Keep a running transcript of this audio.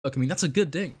Look, I mean, that's a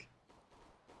good dink.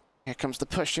 Here comes the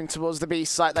pushing towards the B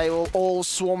site. They will all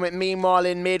swarm it. Meanwhile,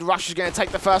 in mid, Rush is going to take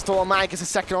the first automatic. Gets a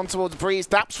second on towards Breeze.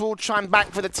 daps will chime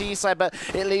back for the T side, but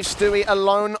it leaves Stewie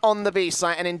alone on the B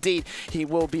site. And indeed, he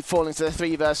will be falling to the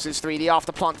 3 versus 3. The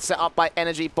after plant set up by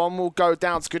Energy. Bomb will go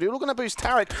down. Skadoodle going to boost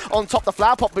Tarek on top. The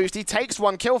flower pot boost. He takes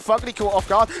one kill. Fugly caught off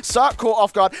guard. Cirque caught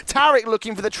off guard. Tarek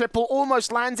looking for the triple.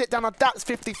 Almost lands it down on daps.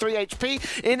 53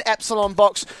 HP in Epsilon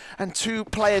box. And 2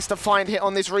 players to find hit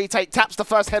on this retake. Taps the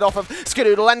first head off of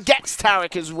Skadoodle and gets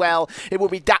Tarek as well. It will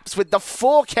be daps with the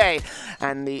 4K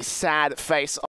and the sad face.